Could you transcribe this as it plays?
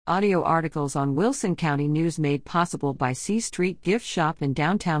Audio articles on Wilson County News made possible by C Street Gift Shop in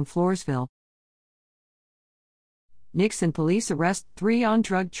downtown Floresville. Nixon police arrest 3 on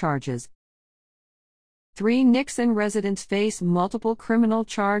drug charges. 3 Nixon residents face multiple criminal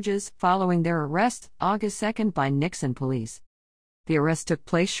charges following their arrest August 2 by Nixon police. The arrest took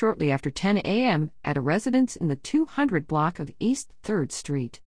place shortly after 10 a.m. at a residence in the 200 block of East 3rd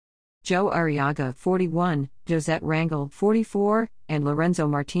Street. Joe Arriaga, 41, Josette Rangel, 44, and Lorenzo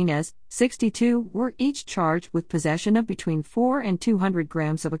Martinez, 62, were each charged with possession of between 4 and 200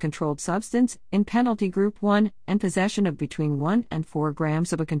 grams of a controlled substance in Penalty Group 1 and possession of between 1 and 4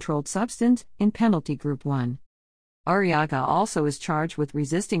 grams of a controlled substance in Penalty Group 1. Arriaga also is charged with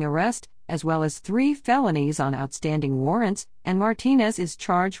resisting arrest, as well as 3 felonies on outstanding warrants, and Martinez is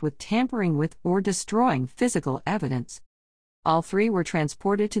charged with tampering with or destroying physical evidence. All 3 were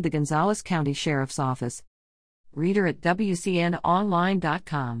transported to the Gonzales County Sheriff's Office. Reader at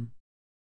WCNonline.com.